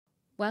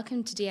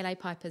Welcome to DLA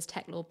Piper's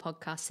TechLaw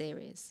Podcast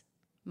series.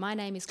 My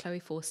name is Chloe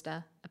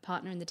Forster, a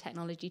partner in the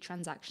Technology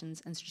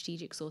Transactions and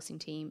Strategic Sourcing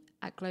team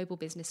at global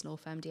business law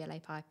firm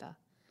DLA Piper.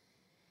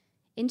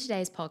 In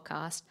today's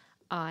podcast,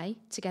 I,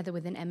 together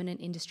with an eminent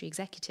industry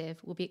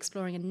executive, will be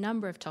exploring a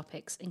number of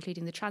topics,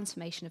 including the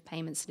transformation of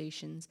payment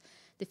solutions,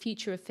 the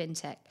future of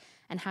fintech,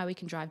 and how we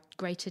can drive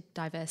greater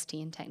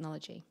diversity in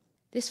technology.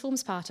 This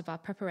forms part of our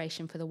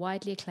preparation for the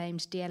widely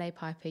acclaimed DLA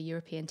Piper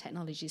European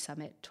Technology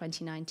Summit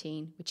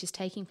 2019, which is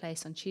taking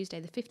place on Tuesday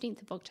the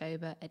 15th of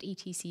October at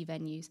ETC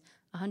venues,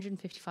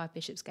 155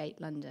 Bishopsgate,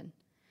 London.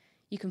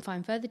 You can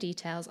find further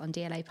details on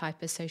DLA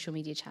Piper's social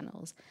media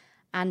channels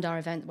and our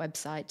event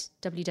website,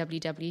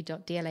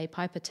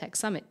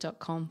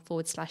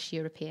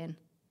 www.dlapipertechsummit.com/European.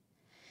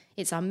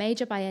 It's our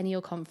major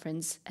biennial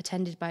conference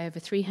attended by over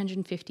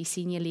 350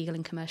 senior legal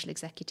and commercial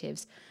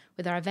executives,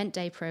 with our event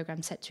day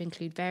programme set to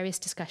include various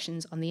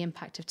discussions on the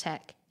impact of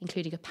tech,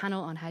 including a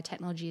panel on how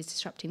technology is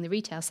disrupting the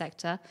retail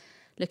sector,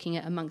 looking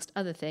at, amongst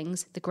other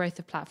things, the growth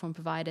of platform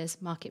providers,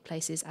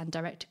 marketplaces and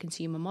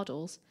direct-to-consumer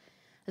models,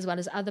 as well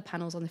as other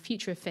panels on the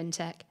future of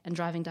fintech and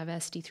driving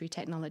diversity through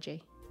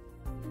technology.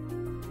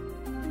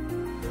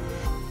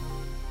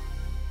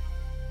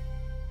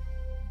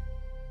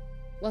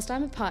 Whilst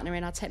I'm a partner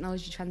in our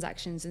Technology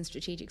Transactions and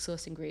Strategic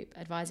Sourcing group,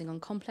 advising on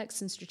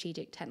complex and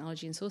strategic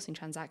technology and sourcing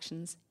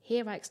transactions,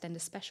 here I extend a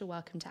special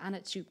welcome to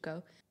Anna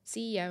Tsupko,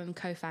 CEO and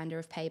co-founder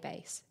of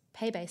Paybase.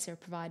 Paybase are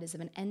providers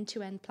of an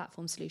end-to-end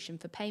platform solution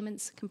for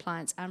payments,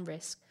 compliance and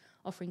risk,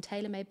 offering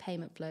tailor-made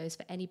payment flows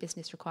for any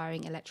business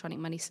requiring electronic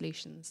money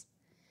solutions.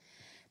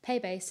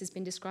 Paybase has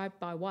been described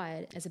by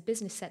Wired as a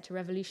business set to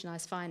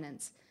revolutionise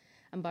finance,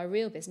 and by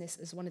Real Business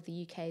as one of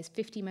the UK's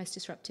 50 most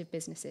disruptive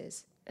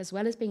businesses. As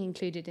well as being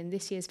included in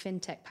this year's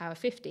FinTech Power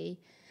 50,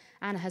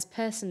 Anna has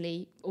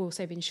personally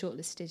also been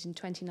shortlisted in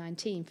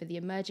 2019 for the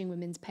Emerging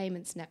Women's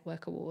Payments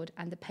Network Award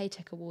and the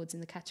Paytech Awards in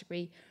the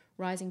category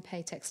Rising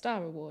Paytech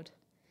Star Award.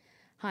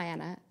 Hi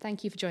Anna,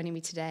 thank you for joining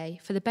me today.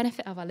 For the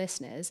benefit of our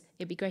listeners,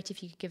 it'd be great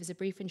if you could give us a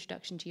brief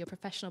introduction to your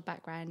professional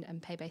background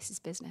and Paybase's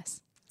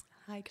business.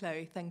 Hi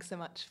Chloe, thanks so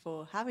much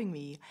for having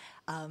me.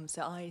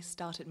 So I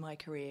started my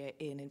career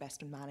in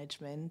investment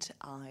management.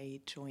 I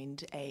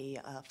joined a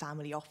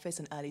family office,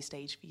 an early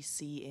stage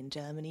VC in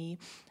Germany,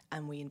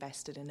 and we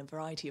invested in a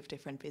variety of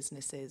different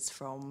businesses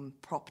from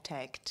prop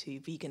tech to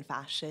vegan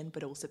fashion,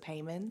 but also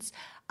payments.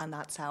 And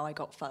that's how I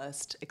got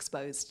first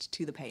exposed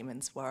to the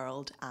payments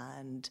world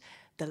and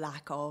the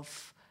lack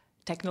of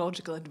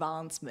technological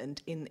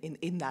advancement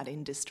in that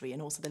industry,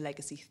 and also the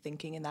legacy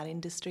thinking in that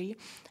industry.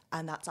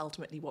 And that's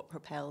ultimately what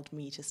propelled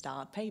me to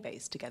start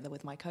Paybase together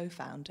with my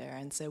co-founder.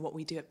 And so what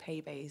we do at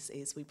Paybase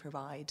is we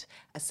provide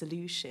a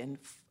solution,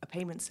 a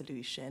payment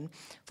solution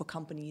for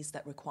companies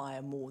that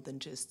require more than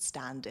just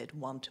standard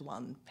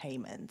one-to-one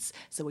payments.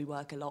 So we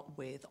work a lot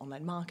with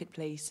online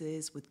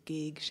marketplaces, with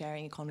gig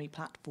sharing economy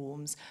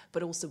platforms,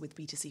 but also with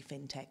B2C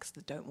fintechs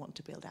that don't want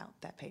to build out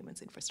their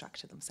payments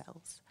infrastructure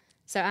themselves.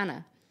 So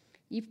Anna,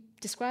 you've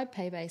described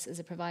Paybase as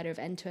a provider of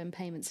end-to-end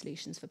payment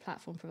solutions for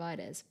platform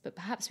providers, but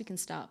perhaps we can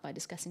start by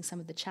discussing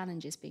some of the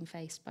challenges being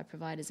faced by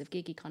providers of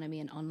gig economy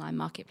and online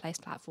marketplace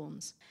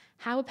platforms.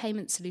 How are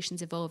payment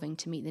solutions evolving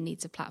to meet the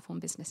needs of platform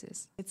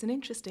businesses? It's an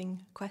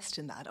interesting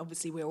question that.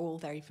 Obviously, we're all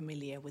very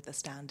familiar with the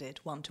standard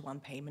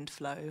one-to-one payment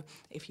flow.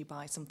 If you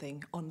buy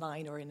something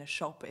online or in a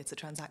shop, it's a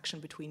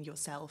transaction between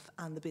yourself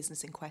and the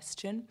business in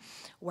question.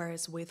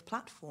 Whereas with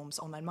platforms,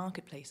 online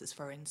marketplaces,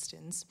 for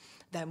instance,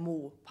 there are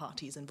more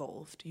parties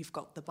involved. You've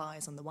got the buyers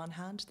on the one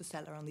hand, the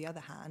seller on the other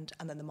hand,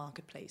 and then the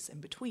marketplace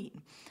in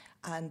between.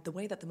 And the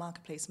way that the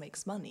marketplace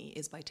makes money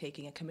is by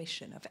taking a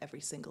commission of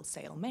every single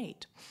sale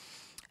made.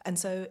 And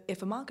so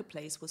if a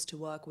marketplace was to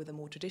work with a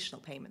more traditional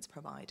payments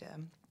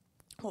provider,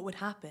 what would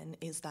happen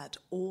is that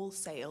all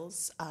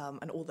sales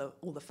and all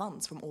the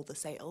funds from all the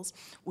sales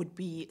would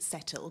be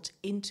settled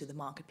into the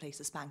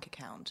marketplace's bank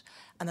account.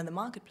 And then the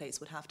marketplace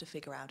would have to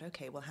figure out,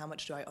 okay, well, how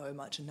much do I owe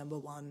merchant number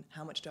one?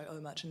 How much do I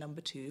owe merchant number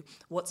two?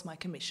 What's my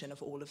commission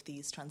of all of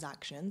these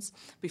transactions?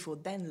 Before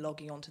then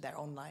logging onto their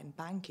online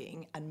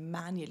banking and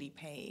manually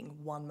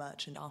paying one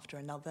merchant after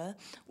another,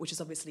 which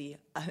is obviously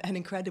an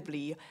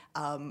incredibly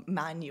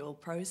manual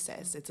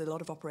process. It's a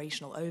lot of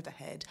operational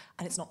overhead,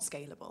 and it's not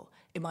scalable.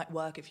 It might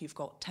work if you've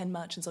got 10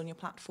 merchants on your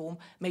platform,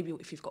 maybe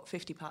if you've got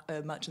 50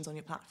 merchants on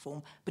your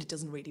platform, but it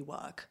doesn't really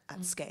work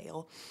at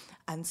scale.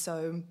 And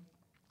so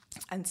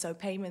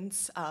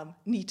payments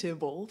need to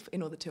evolve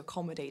in order to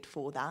accommodate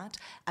for that.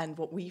 And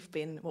what we've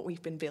been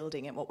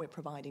building and what we're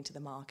providing to the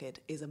market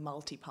is a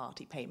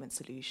multi-party payment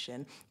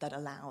solution that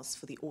allows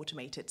for the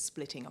automated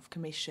splitting of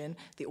commission,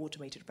 the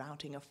automated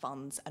routing of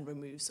funds, and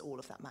removes all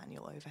of that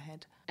manual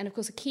overhead. And of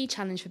course, a key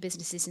challenge for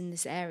businesses in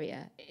this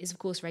area is, of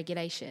course,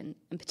 regulation,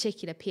 in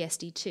particular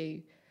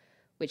PSD2,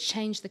 which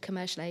changed the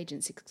commercial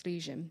agents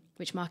exclusion,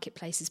 which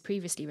marketplaces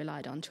previously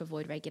relied on to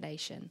avoid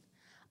regulation.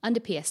 Under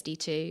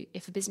PSD2,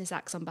 if a business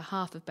acts on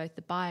behalf of both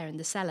the buyer and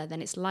the seller,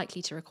 then it's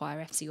likely to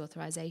require FC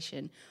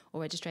authorization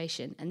or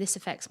registration, and this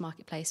affects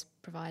marketplace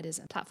providers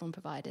and platform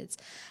providers.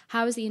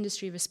 How has the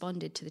industry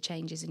responded to the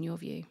changes in your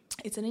view?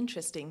 It's an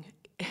interesting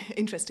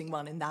interesting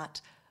one in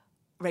that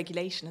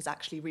regulation has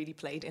actually really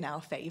played in our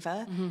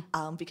favour,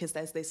 because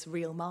there's this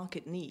real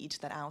market need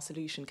that our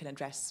solution can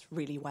address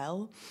really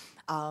well.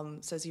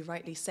 So as you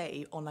rightly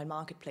say, online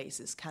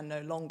marketplaces can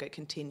no longer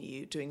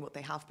continue doing what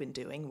they have been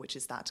doing, which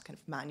is that kind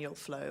of manual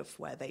flow of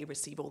where they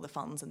receive all the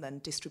funds and then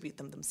distribute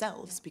them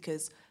themselves,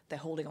 because they're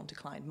holding on to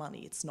client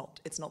money. It's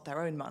not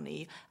their own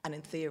money, and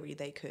in theory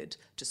they could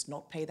just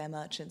not pay their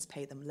merchants,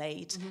 pay them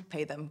late,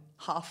 pay them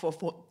half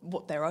of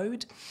what they're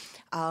owed.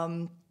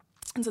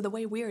 And so the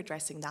way we're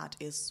addressing that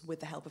is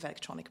with the help of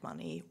electronic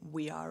money.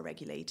 We are a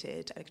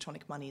regulated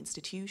electronic money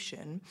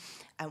institution,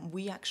 and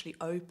we actually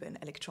open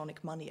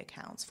electronic money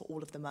accounts for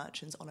all of the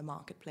merchants on a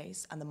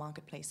marketplace and the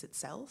marketplace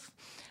itself.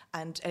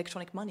 And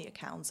electronic money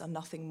accounts are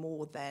nothing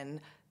more than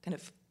kind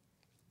of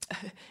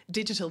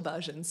digital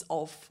versions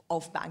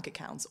of bank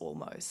accounts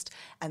almost.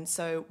 And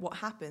so what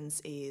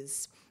happens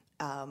is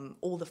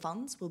all the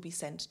funds will be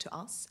sent to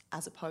us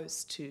as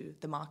opposed to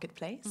the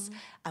marketplace,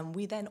 and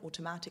we then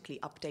automatically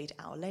update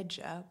our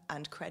ledger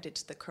and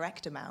credit the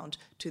correct amount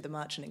to the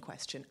merchant in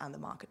question and the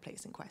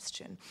marketplace in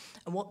question.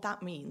 And what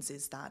that means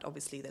is that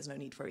obviously there's no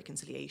need for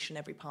reconciliation.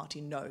 Every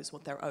party knows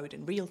what they're owed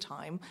in real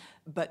time,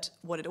 but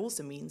what it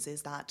also means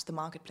is that the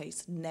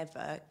marketplace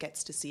never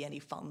gets to see any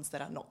funds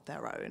that are not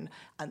their own,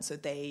 and so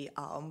they're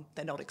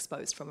not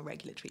exposed from a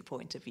regulatory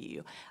point of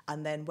view.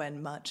 And then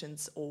when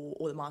merchants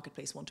or the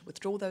marketplace want to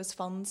withdraw those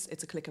funds,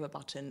 it's a click of a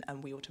button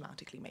and we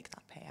automatically make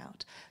that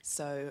payout.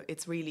 So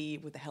it's really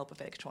with the help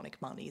of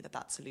electronic money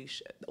that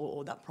solution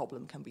or that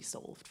problem can be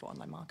solved for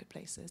online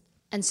marketplaces.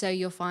 And so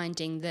you're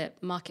finding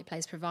that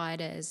marketplace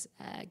providers,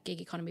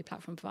 gig economy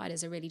platform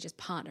providers are really just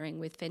partnering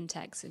with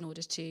fintechs in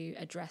order to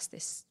address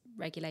this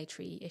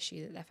regulatory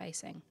issue that they're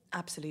facing?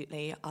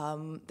 Absolutely.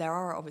 There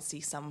are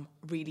obviously some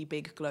really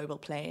big global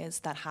players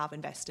that have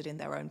invested in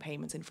their own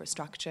payments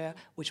infrastructure,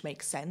 which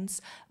makes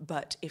sense.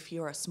 But if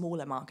you're a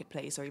smaller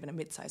marketplace or even a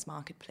mid-sized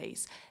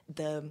marketplace,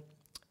 the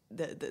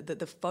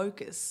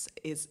focus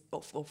is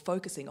of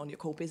focusing on your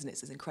core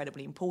business is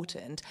incredibly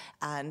important,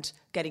 and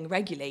getting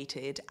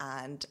regulated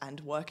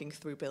and working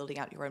through building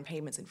out your own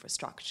payments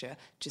infrastructure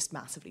just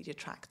massively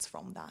detracts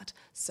from that.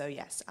 So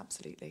yes,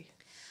 absolutely.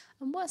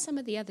 And what are some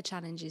of the other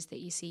challenges that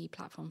you see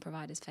platform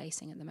providers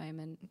facing at the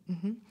moment?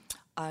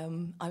 I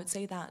would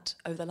say that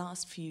over the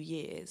last few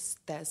years,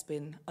 there's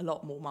been a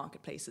lot more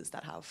marketplaces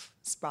that have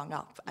sprung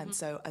up. And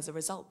so as a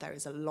result, there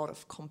is a lot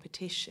of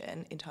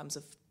competition in terms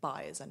of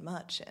buyers and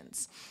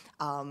merchants.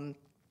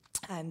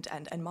 And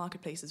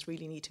marketplaces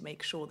really need to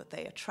make sure that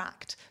they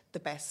attract the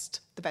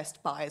best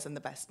buyers and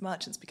the best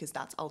merchants, because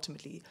that's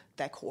ultimately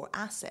their core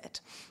asset.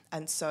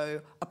 And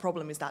so a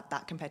problem is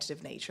that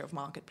competitive nature of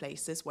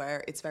marketplaces,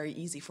 where it's very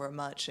easy for a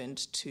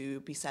merchant to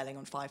be selling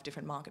on 5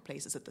 different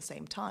marketplaces at the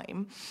same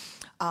time.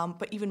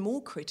 But even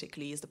more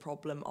critically is the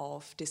problem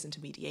of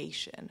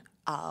disintermediation.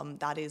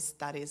 That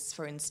is,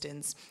 for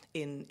instance,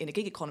 in a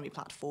gig economy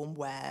platform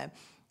where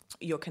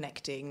you're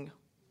connecting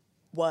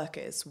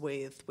workers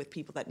with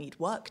people that need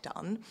work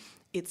done,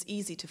 it's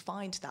easy to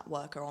find that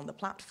worker on the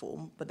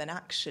platform, but then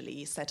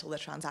actually settle the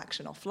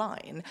transaction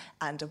offline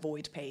and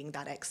avoid paying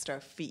that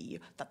extra fee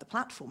that the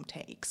platform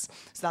takes.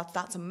 So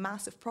that's a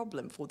massive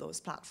problem for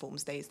those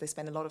platforms. They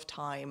spend a lot of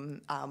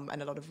time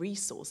and a lot of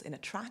resource in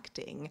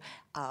attracting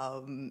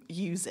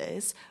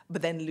users,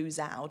 but then lose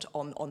out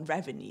on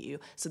revenue.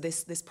 So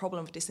this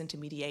problem of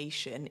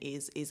disintermediation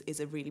is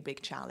a really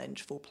big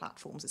challenge for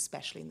platforms,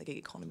 especially in the gig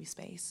economy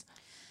space.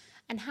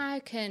 And how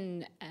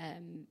can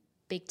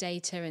big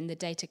data and the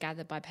data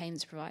gathered by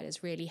payments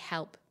providers really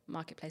help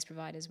marketplace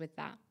providers with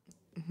that?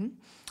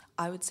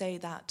 I would say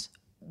that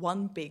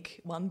one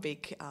great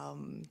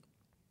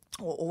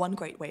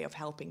way of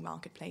helping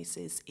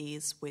marketplaces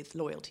is with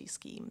loyalty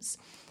schemes.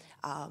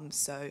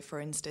 So, for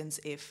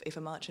instance, if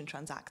a merchant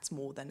transacts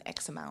more than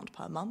X amount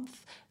per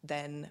month,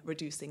 then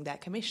reducing their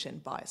commission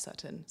by a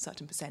certain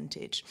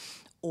percentage,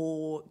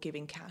 or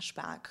giving cash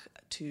back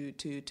to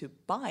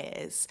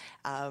buyers,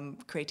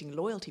 creating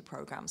loyalty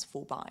programs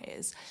for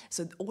buyers.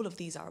 So all of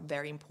these are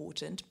very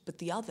important, but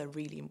the other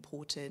really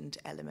important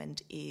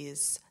element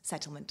is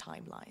settlement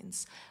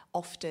timelines.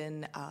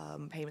 Often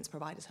payments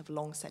providers have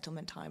long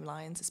settlement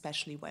timelines,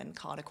 especially when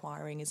card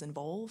acquiring is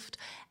involved.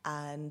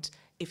 And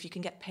if you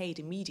can get paid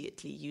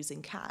immediately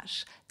using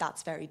cash,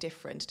 that's very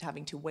different to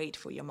having to wait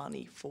for your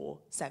money for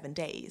 7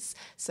 days.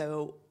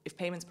 So if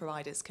payments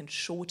providers can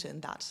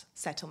shorten that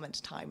settlement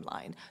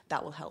timeline,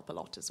 that will help a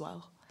lot as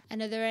well.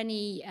 And are there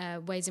any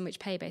ways in which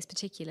Paybase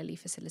particularly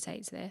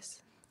facilitates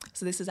this?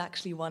 So this is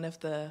actually one of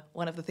the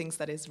things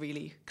that is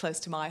really close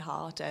to my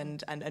heart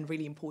and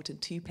really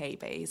important to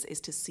Paybase,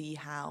 is to see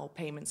how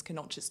payments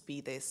cannot just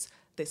be this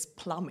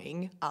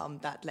plumbing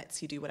that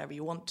lets you do whatever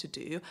you want to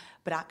do,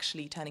 but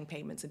actually turning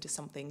payments into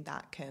something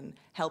that can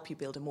help you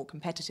build a more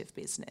competitive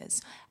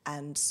business.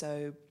 And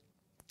so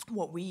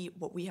what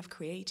we have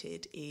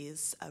created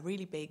is a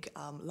really big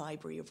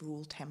library of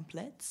rule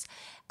templates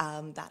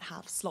that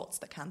have slots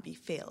that can be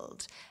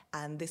filled.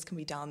 And this can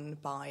be done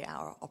by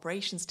our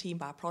operations team,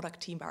 by our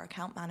product team, by our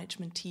account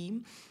management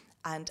team.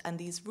 And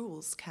these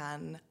rules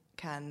can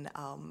can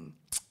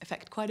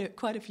affect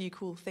quite a few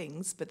cool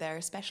things, but they're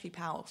especially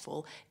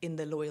powerful in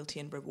the loyalty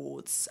and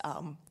rewards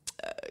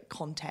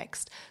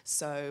context.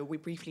 So we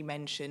briefly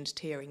mentioned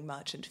tiering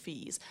merchant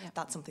fees. Yep.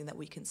 That's something that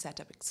we can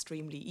set up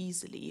extremely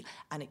easily,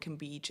 and it can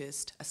be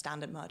just a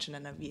standard merchant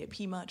and a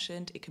VIP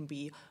merchant. It can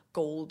be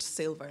gold,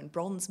 silver and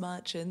bronze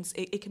merchants.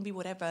 It can be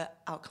whatever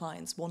our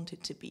clients want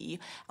it to be,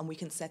 and we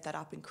can set that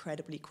up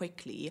incredibly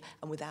quickly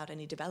and without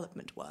any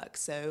development work.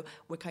 So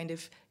we're kind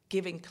of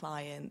giving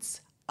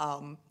clients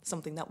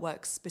something that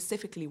works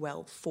specifically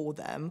well for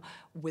them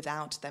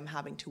without them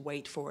having to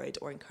wait for it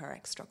or incur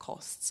extra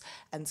costs.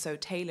 And so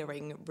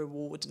tailoring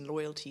reward and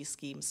loyalty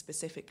schemes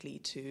specifically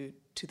to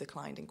the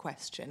client in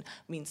question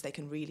means they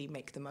can really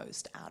make the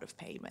most out of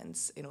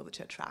payments in order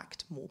to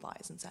attract more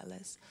buyers and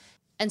sellers.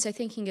 And so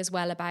thinking as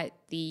well about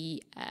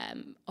the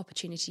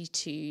opportunity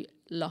to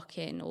lock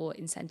in or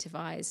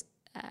incentivize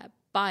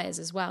buyers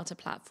as well to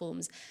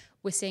platforms,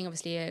 we're seeing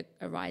obviously a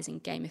rise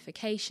in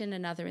gamification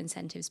and other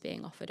incentives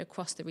being offered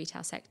across the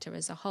retail sector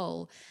as a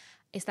whole.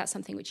 Is that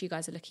something which you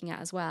guys are looking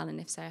at as well? And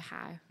if so, how?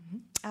 Mm-hmm.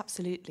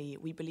 Absolutely.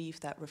 We believe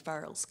that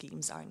referral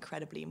schemes are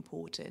incredibly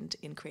important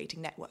in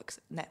creating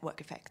network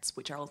effects,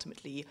 which are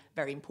ultimately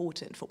very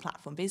important for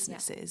platform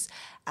businesses.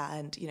 Yeah.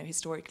 And,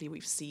 historically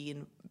we've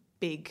seen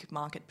big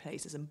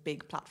marketplaces and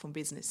big platform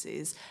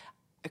businesses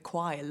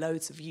acquire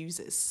loads of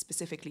users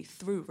specifically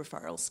through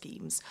referral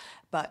schemes,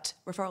 but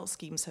referral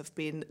schemes have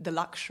been the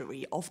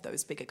luxury of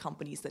those bigger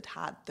companies that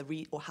had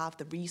have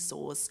the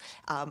resource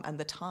and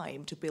the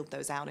time to build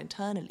those out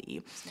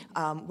internally,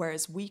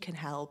 whereas we can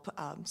help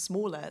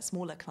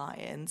smaller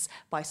clients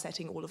by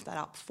setting all of that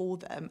up for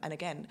them and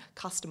again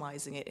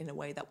customizing it in a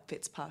way that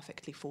fits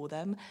perfectly for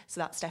them. So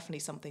that's definitely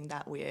something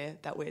that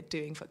we're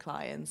doing for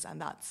clients,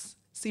 and that's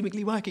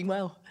seemingly working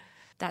well.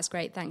 That's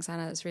great. Thanks,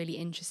 Anna. That's really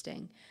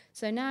interesting.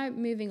 So now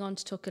moving on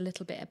to talk a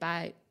little bit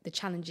about the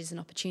challenges and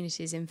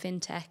opportunities in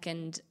fintech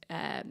and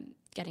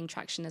getting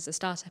traction as a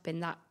startup in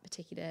that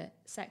particular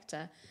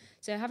sector.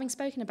 So having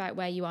spoken about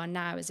where you are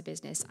now as a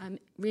business, I'm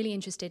really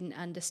interested in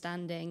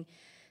understanding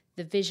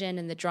the vision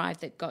and the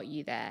drive that got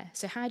you there.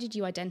 So how did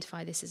you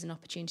identify this as an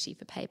opportunity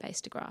for Paybase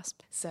to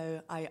grasp?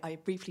 So I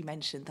briefly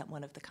mentioned that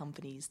one of the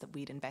companies that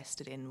we'd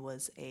invested in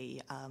was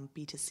a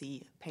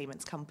B2C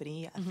payments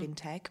company, a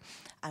fintech,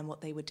 and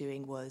what they were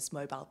doing was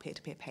mobile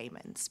peer-to-peer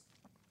payments.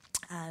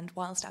 And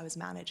whilst I was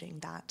managing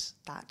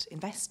that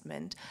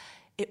investment,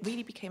 it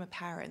really became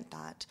apparent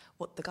that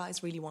what the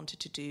guys really wanted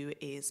to do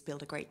is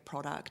build a great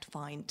product,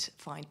 find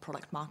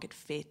product market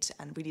fit,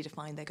 and really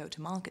define their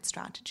go-to-market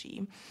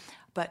strategy.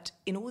 But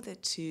in order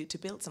to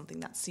build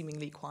something that's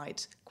seemingly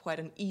quite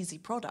an easy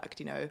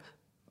product,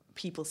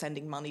 people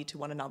sending money to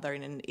one another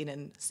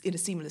in a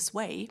seamless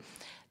way,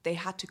 they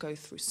had to go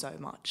through so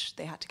much.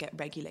 They had to get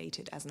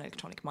regulated as an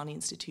electronic money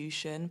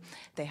institution.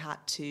 They had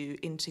to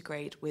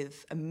integrate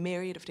with a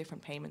myriad of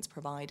different payments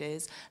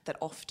providers that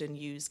often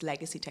use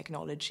legacy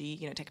technology,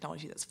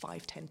 technology that's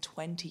 5, 10,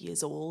 20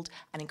 years old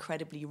and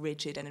incredibly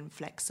rigid and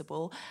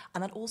inflexible.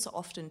 And that also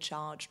often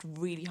charged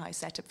really high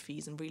setup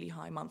fees and really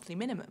high monthly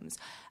minimums.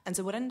 And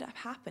so what ended up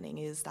happening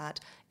is that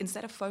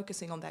instead of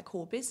focusing on their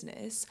core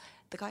business,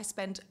 the guys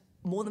spent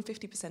more than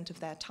 50%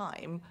 of their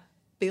time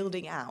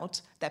building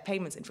out their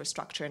payments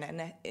infrastructure and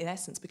in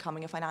essence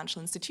becoming a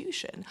financial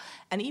institution.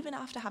 And even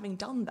after having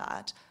done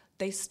that,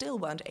 they still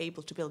weren't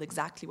able to build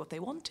exactly what they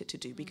wanted to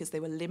do because they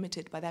were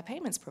limited by their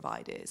payments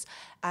providers.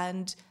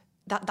 And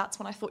that's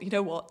when I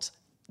thought,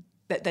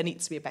 that there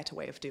needs to be a better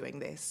way of doing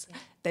this. Yeah.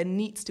 There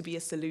needs to be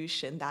a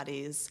solution that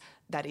is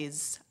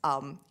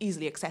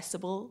easily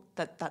accessible,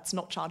 that's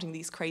not charging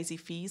these crazy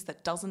fees,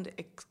 that doesn't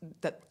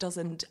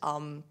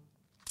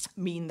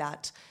mean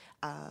that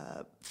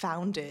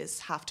founders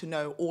have to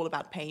know all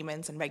about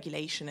payments and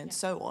regulation and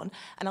so on,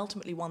 and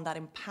ultimately one that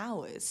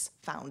empowers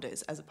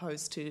founders as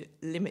opposed to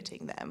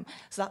limiting them.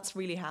 So that's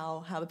really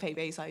how the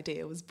Paybase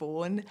idea was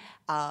born,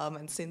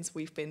 and since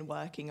we've been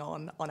working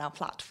on our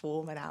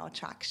platform and our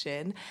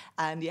traction,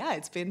 and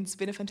it's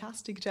been a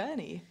fantastic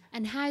journey.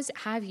 And how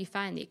have you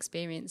found the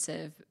experience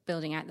of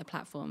building out the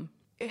platform?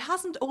 It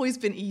hasn't always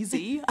been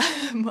easy,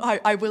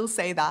 I will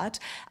say that,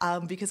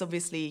 because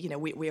obviously,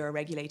 we're a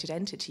regulated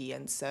entity,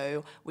 and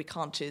so we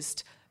can't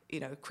just,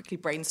 quickly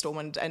brainstorm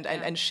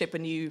and ship a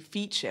new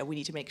feature. We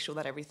need to make sure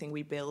that everything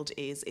we build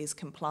is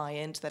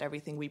compliant, that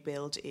everything we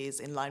build is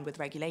in line with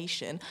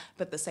regulation,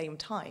 but at the same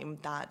time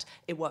that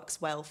it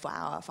works well for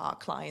our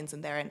clients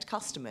and their end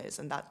customers,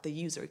 and that the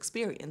user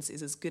experience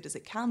is as good as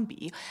it can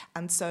be.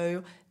 And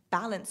so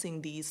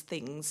balancing these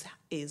things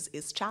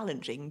is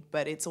challenging,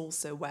 but it's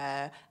also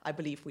where I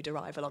believe we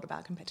derive a lot of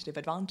our competitive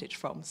advantage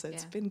from. So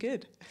it's been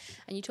good.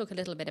 And you talk a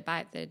little bit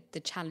about the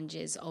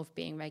challenges of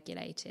being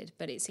regulated,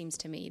 but it seems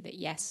to me that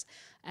yes,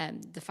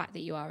 the fact that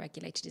you are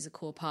regulated is a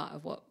core part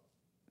of what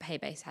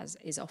Paybase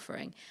is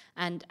offering.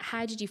 And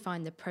how did you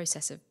find the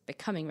process of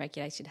becoming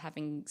regulated,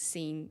 having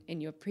seen in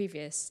your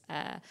previous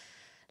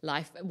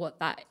life what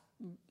that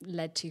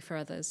led to for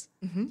others?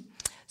 Mm-hmm.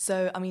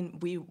 So, I mean,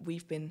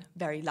 we've been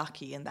very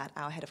lucky in that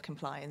our head of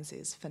compliance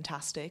is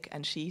fantastic,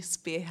 and she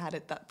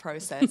spearheaded that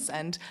process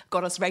and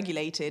got us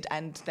regulated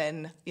and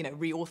then,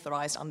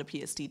 reauthorized under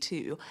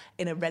PSD2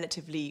 in a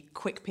relatively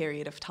quick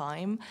period of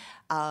time.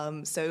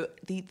 So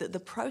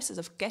the process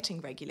of getting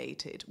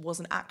regulated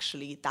wasn't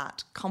actually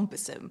that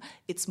cumbersome.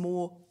 It's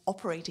more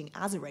operating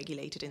as a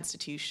regulated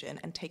institution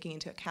and taking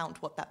into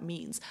account what that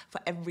means for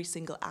every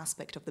single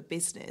aspect of the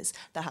business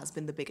that has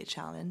been the bigger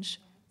challenge.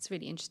 It's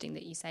really interesting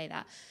that you say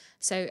that.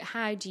 So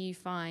how do you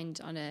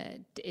find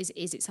is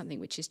it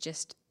something which is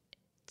just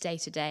day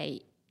to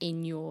day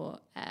in your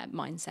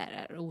mindset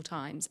at all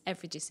times?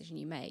 Every decision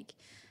you make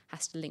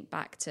has to link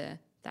back to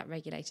that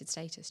regulated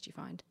status, do you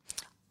find?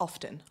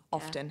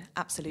 Often,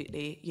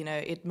 absolutely.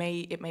 It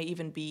may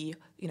even be,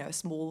 a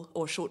small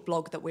or short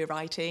blog that we're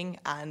writing,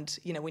 and,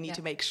 we need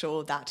to make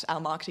sure that our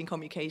marketing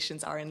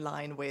communications are in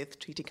line with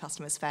treating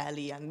customers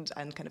fairly and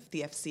kind of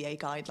the FCA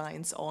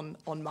guidelines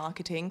on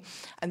marketing.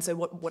 And so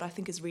what I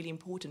think is really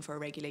important for a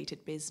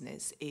regulated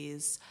business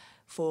is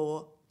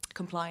for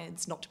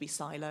compliance not to be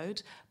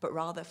siloed, but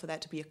rather for there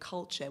to be a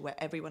culture where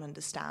everyone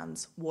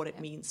understands what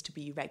it means to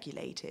be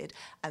regulated.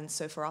 And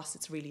so for us,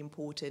 it's really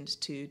important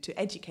to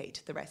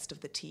educate the rest of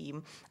the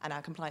team. And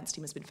our compliance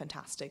team has been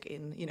fantastic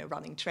in,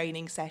 running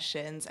training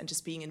sessions and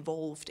just being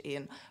involved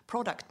in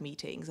product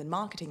meetings and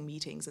marketing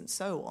meetings and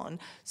so on,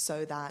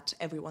 so that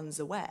everyone's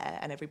aware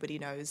and everybody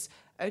knows,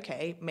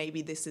 okay,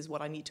 maybe this is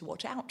what I need to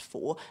watch out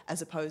for,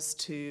 as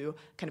opposed to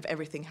kind of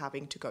everything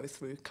having to go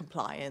through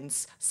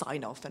compliance,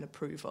 sign off and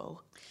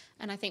approval.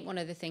 And I think one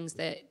of the things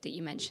that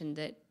you mentioned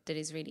that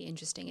is really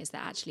interesting is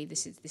that actually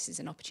this is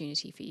an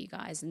opportunity for you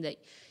guys, and that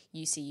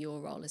you see your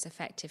role as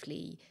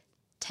effectively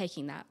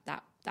taking that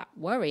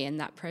worry and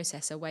that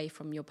process away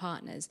from your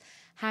partners.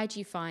 How do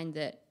you find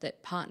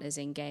that partners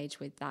engage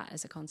with that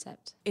as a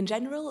concept? In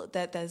general,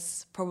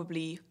 there's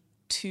probably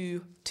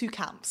two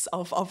camps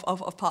of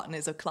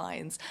partners or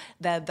clients.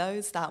 There are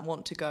those that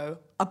want to go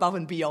above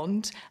and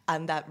beyond,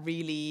 and that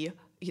really,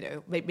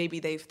 maybe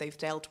they've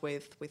dealt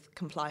with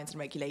compliance and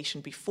regulation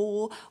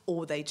before,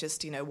 or they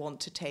just, want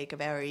to take a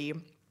very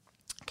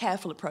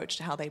careful approach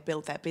to how they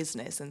build their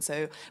business. And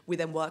so we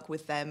then work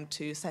with them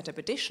to set up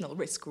additional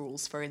risk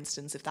rules, for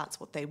instance, if that's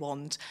what they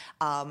want.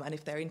 And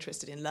if they're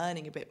interested in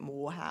learning a bit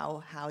more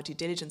how a due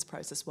diligence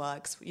process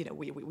works,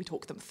 we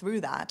talk them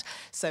through that.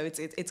 So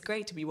it's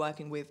great to be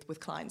working with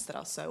clients that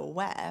are so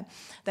aware.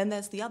 Then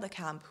there's the other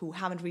camp who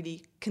haven't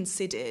really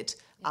considered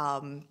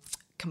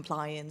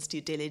compliance,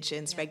 due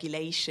diligence,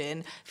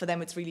 regulation. For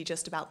them, it's really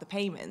just about the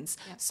payments.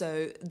 Yeah.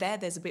 So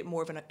there's a bit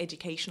more of an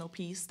educational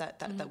piece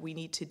that we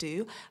need to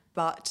do.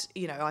 But,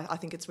 I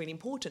think it's really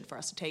important for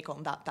us to take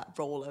on that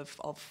role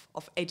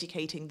of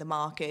educating the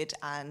market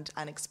and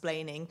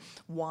explaining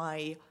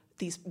why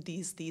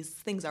these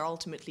things are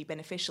ultimately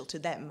beneficial to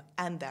them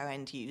and their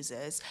end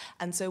users.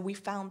 And so we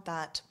found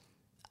that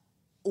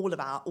all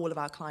of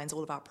our clients,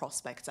 all of our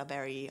prospects are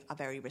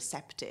very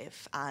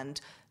receptive,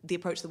 and the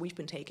approach that we've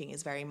been taking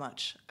is very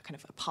much a kind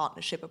of a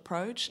partnership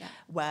approach,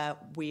 where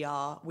we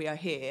are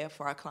here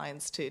for our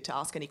clients to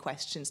ask any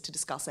questions, to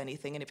discuss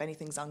anything, and if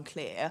anything's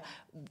unclear,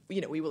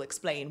 we will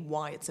explain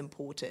why it's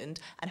important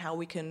and how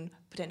we can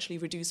potentially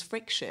reduce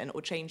friction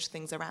or change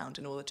things around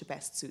in order to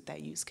best suit their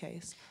use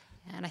case.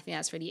 And I think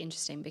that's really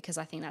interesting, because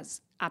I think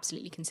that's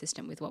absolutely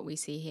consistent with what we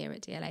see here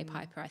at DLA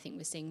Piper. I think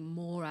we're seeing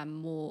more and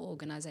more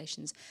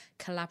organisations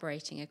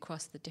collaborating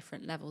across the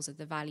different levels of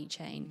the value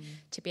chain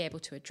to be able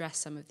to address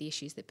some of the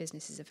issues that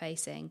businesses are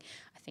facing.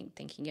 I think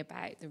thinking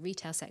about the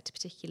retail sector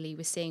particularly,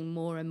 we're seeing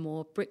more and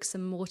more bricks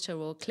and mortar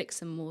or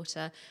clicks and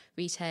mortar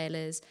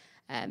retailers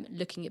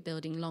looking at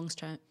building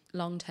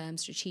long-term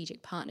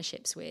strategic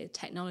partnerships with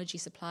technology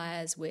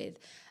suppliers, with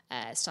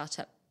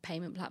startup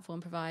payment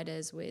platform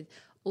providers, with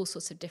all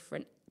sorts of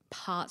different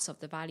parts of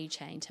the value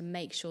chain to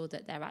make sure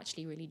that they're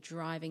actually really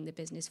driving the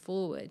business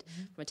forward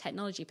from a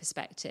technology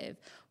perspective,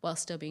 while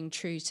still being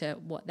true to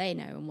what they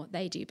know and what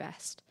they do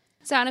best.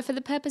 So, Anna, for the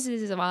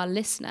purposes of our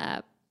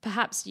listener,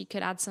 perhaps you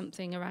could add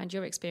something around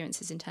your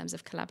experiences in terms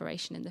of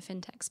collaboration in the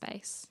fintech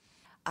space.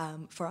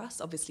 For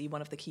us, obviously,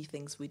 one of the key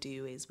things we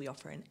do is we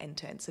offer an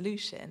end-to-end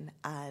solution,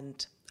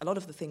 and a lot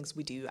of the things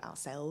we do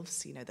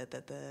ourselves,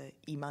 the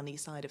e-money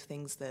side of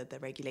things, the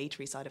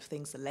regulatory side of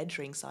things, the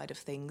ledgering side of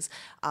things,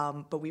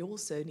 but we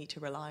also need to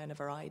rely on a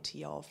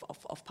variety of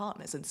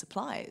partners and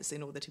suppliers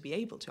in order to be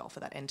able to offer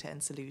that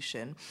end-to-end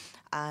solution.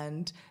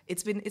 And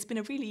it's been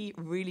a really,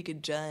 really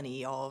good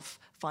journey of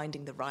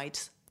finding the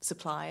right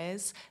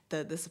suppliers,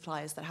 the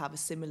suppliers that have a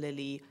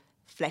similarly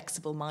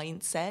flexible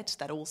mindset,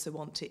 that also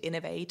want to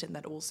innovate and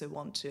that also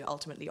want to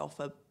ultimately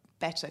offer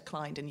better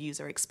client and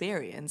user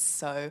experience.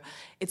 So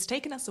it's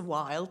taken us a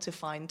while to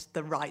find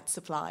the right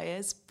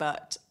suppliers,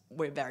 but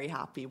we're very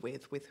happy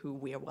with who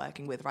we are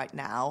working with right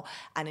now.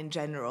 And in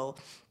general,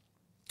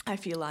 I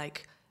feel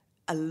like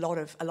a lot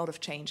of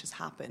change has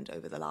happened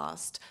over the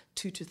last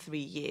 2 to 3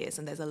 years,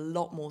 and there's a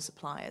lot more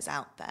suppliers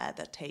out there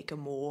that take a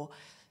more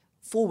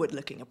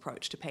forward-looking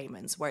approach to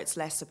payments, where it's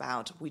less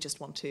about we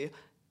just want to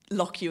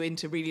lock you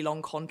into really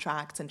long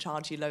contracts and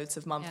charge you loads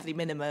of monthly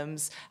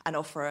minimums and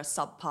offer a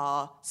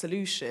subpar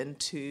solution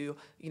to,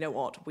 you know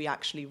what, we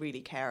actually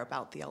really care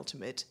about the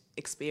ultimate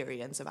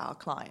experience of our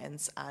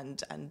clients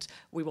and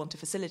we want to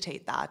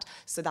facilitate that.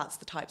 So that's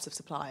the types of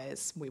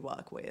suppliers we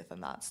work with,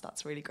 and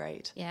that's really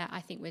great. Yeah,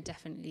 I think we're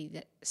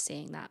definitely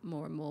seeing that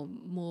more and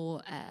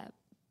more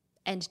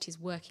entities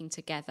working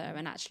together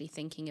and actually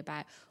thinking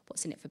about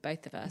what's in it for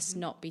both of us,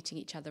 not beating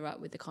each other up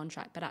with the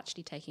contract, but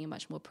actually taking a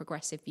much more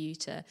progressive view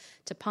to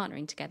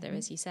partnering together,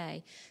 as you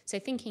say. So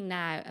thinking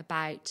now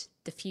about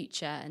the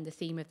future and the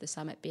theme of the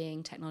summit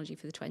being technology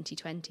for the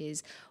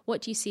 2020s,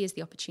 what do you see as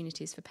the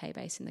opportunities for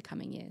Paybase in the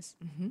coming years?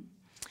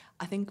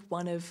 I think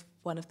one of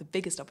the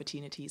biggest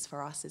opportunities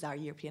for us is our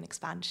European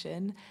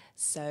expansion.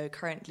 So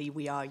currently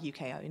we are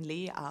UK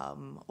only.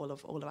 All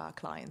of our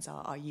clients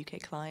are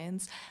UK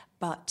clients,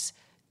 but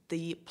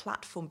the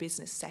platform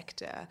business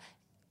sector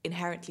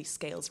inherently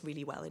scales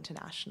really well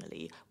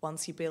internationally.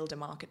 Once you build a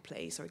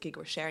marketplace or a gig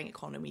or sharing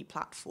economy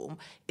platform,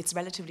 it's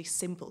relatively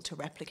simple to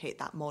replicate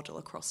that model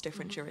across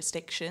different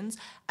jurisdictions.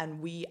 And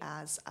we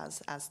as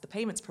the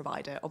payments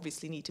provider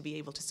obviously need to be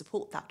able to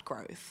support that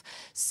growth.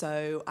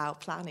 So our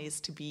plan is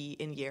to be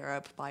in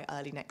Europe by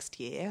early next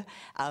year.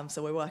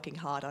 So we're working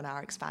hard on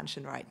our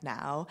expansion right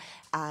now.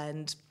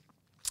 And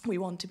we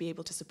want to be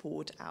able to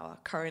support our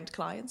current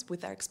clients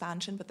with their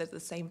expansion, but at the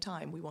same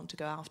time, we want to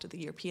go after the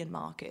European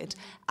market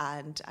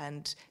and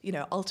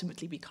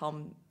ultimately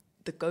become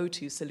the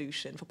go-to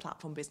solution for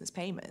platform business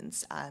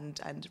payments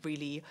and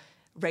really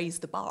raise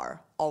the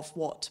bar of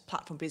what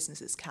platform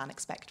businesses can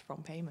expect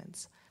from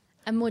payments.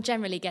 And more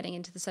generally, getting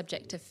into the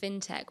subject of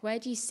fintech, where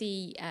do you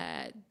see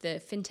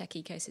the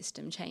fintech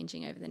ecosystem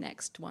changing over the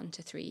next 1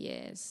 to 3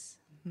 years?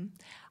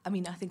 I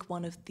mean, I think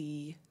one of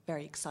the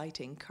very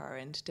exciting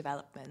current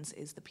developments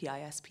is the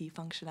PISP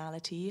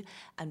functionality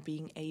and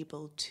being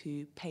able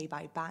to pay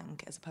by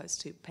bank as opposed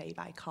to pay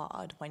by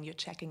card when you're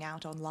checking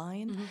out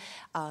online.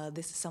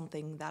 This is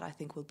something that I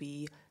think will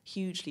be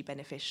hugely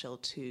beneficial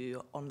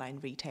to online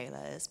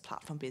retailers,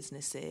 platform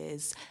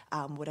businesses,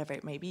 whatever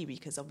it may be,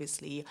 because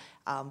obviously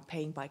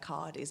paying by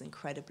card is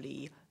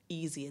incredibly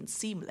easy and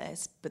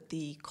seamless, but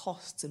the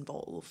costs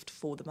involved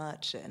for the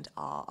merchant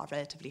are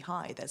relatively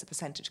high. There's a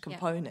percentage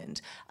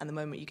component, and the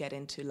moment you get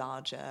into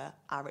larger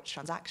average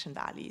transaction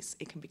values,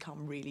 it can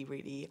become really,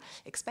 really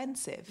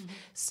expensive.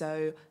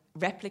 So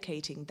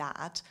replicating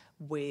that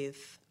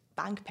with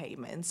bank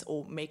payments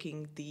or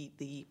making the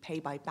pay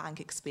by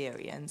bank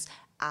experience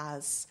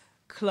as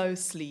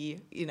closely,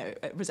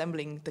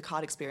 resembling the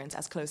card experience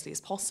as closely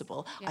as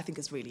possible, I think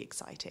is really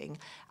exciting.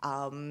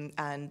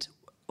 And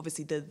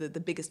obviously,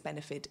 the biggest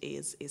benefit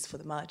is for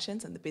the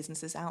merchants and the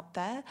businesses out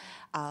there.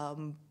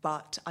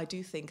 But I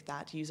do think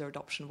that user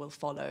adoption will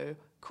follow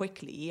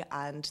quickly,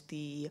 and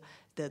the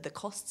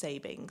cost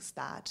savings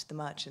that the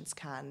merchants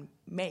can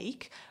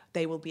make,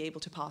 they will be able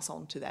to pass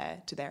on to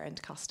their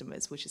end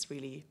customers, which is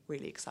really,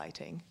 really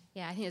exciting.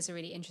 Yeah, I think that's a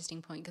really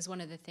interesting point, because one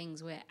of the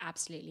things we're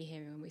absolutely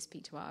hearing when we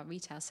speak to our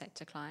retail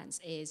sector clients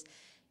is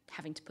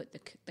having to put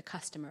the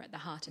customer at the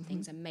heart of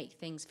things and make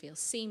things feel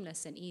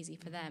seamless and easy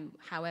for them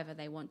however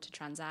they want to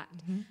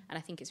transact. And I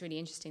think it's really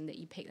interesting that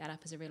you pick that up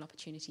as a real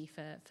opportunity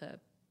for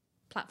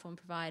platform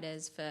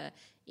providers, for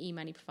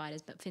e-money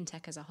providers, but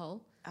fintech as a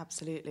whole.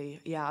 Absolutely.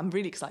 Yeah, I'm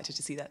really excited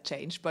to see that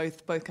change,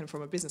 both kind of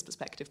from a business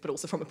perspective, but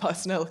also from a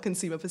personal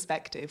consumer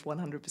perspective,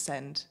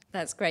 100%.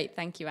 That's great.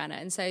 Thank you, Anna.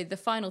 And so the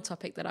final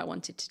topic that I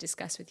wanted to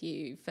discuss with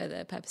you for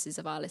the purposes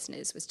of our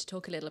listeners was to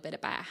talk a little bit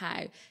about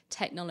how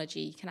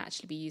technology can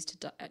actually be used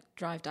to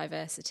drive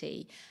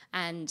diversity.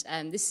 And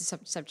this is a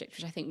subject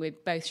which I think we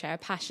both share a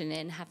passion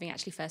in, having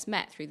actually first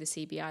met through the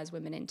CBI's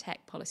Women in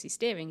Tech Policy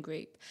Steering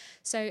Group.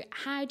 So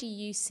how do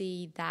you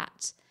see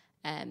that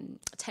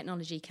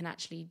technology can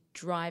actually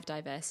drive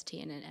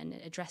diversity and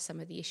address some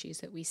of the issues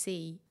that we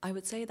see? I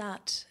would say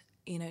that,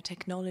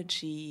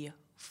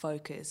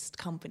 technology-focused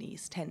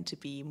companies tend to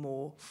be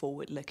more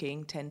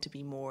forward-looking, tend to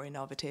be more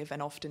innovative, and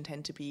often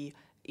tend to be,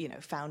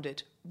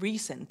 founded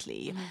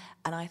recently.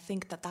 And I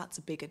think that that's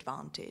a big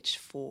advantage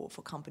for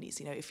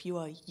companies. If you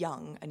are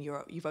young and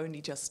you've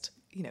only just,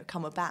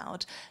 come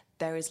about,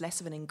 there is less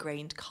of an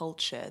ingrained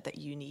culture that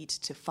you need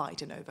to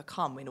fight and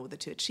overcome in order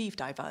to achieve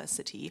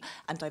diversity.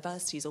 And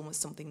diversity is almost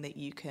something that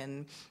you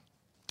can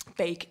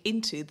bake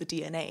into the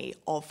DNA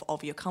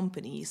of your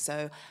company.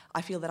 So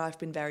I feel that I've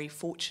been very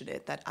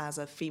fortunate that as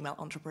a female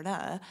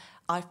entrepreneur,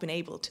 I've been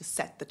able to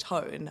set the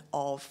tone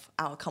of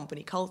our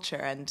company culture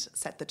and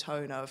set the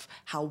tone of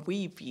how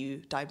we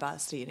view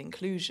diversity and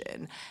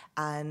inclusion.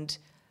 And,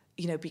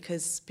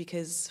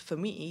 because for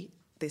me,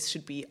 this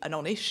should be a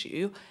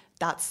non-issue.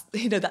 That's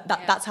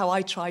that's how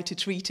I try to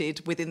treat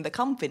it within the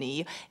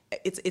company.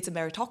 It's a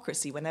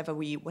meritocracy. Whenever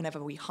we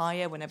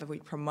hire, whenever we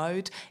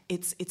promote,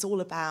 it's all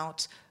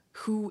about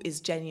who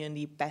is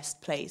genuinely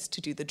best placed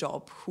to do the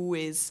job, who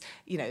is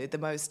the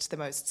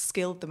most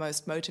skilled, the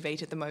most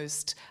motivated, the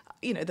most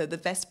the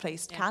best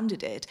placed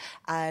candidate,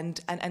 and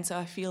so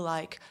I feel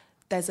like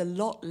there's a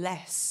lot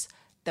less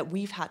that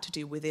we've had to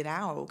do within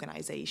our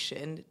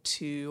organization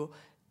to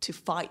to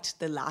fight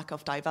the lack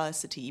of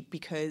diversity,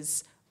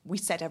 because we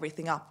set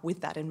everything up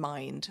with that in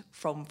mind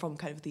from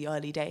kind of the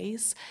early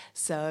days.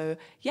 So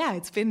yeah,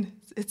 it's been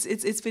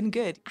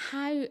good.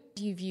 How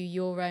do you view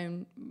your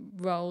own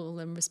role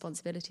and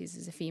responsibilities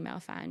as a female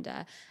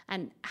founder,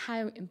 and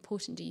how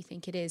important do you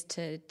think it is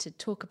to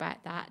talk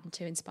about that and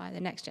to inspire the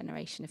next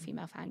generation of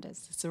female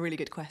founders? It's a really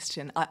good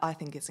question. I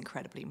think it's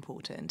incredibly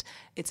important.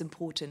 It's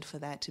important for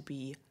there to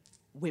be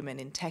women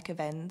in tech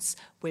events,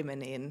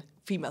 women in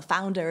female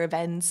founder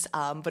events,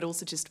 but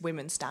also just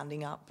women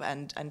standing up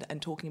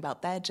and talking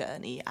about their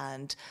journey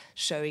and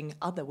showing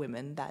other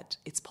women that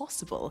it's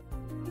possible.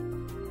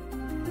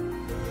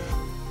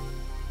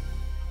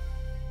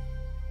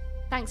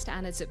 Thanks to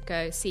Anna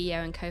Zupko,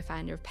 CEO and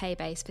co-founder of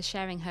Paybase, for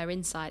sharing her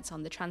insights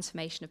on the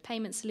transformation of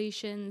payment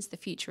solutions, the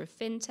future of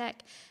fintech,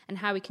 and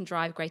how we can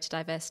drive greater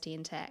diversity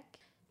in tech.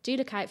 Do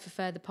look out for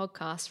further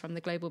podcasts from the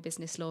global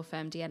business law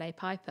firm DLA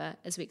Piper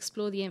as we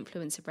explore the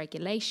influence of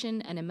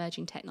regulation and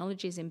emerging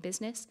technologies in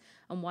business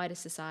and wider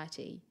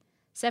society.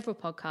 Several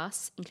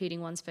podcasts,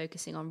 including ones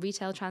focusing on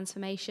retail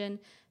transformation,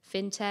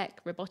 fintech,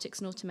 robotics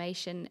and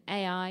automation,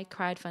 AI,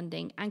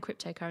 crowdfunding, and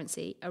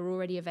cryptocurrency, are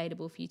already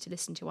available for you to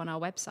listen to on our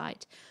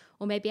website,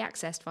 or may be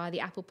accessed via the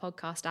Apple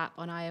Podcast app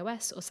on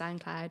iOS or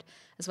SoundCloud,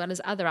 as well as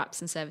other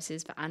apps and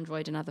services for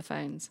Android and other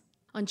phones.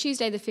 On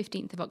Tuesday, the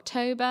 15th of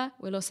October,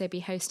 we'll also be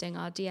hosting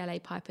our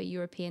DLA Piper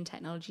European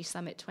Technology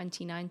Summit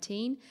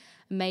 2019,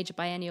 a major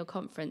biennial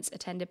conference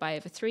attended by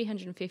over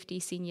 350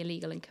 senior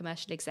legal and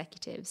commercial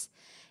executives.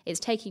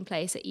 It's taking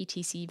place at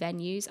ETC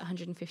Venues,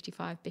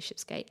 155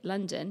 Bishopsgate,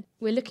 London.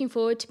 We're looking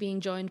forward to being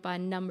joined by a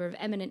number of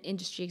eminent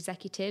industry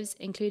executives,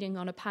 including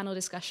on a panel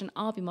discussion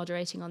I'll be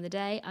moderating on the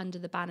day under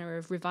the banner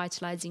of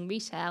Revitalising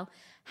Retail,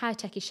 How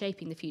Tech is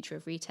Shaping the Future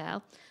of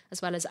Retail,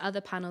 as well as other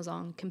panels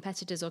on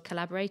competitors or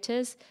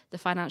collaborators, the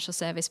financial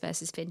service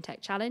versus fintech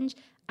challenge,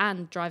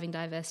 and driving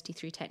diversity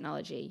through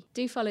technology.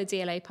 Do follow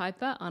DLA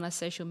Piper on our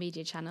social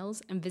media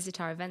channels and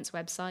visit our events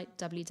website,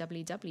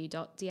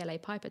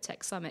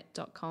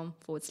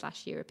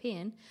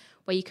 www.dlapipertechsummit.com/European,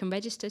 where you can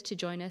register to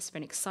join us for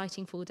an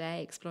exciting full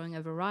day exploring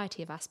a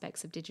variety of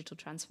aspects of digital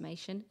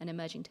transformation and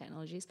emerging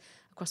technologies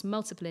across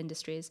multiple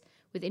industries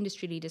with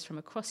industry leaders from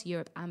across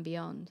Europe and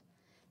beyond.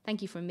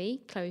 Thank you from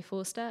me, Chloe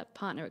Forster,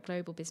 partner at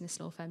global business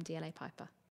law firm DLA Piper.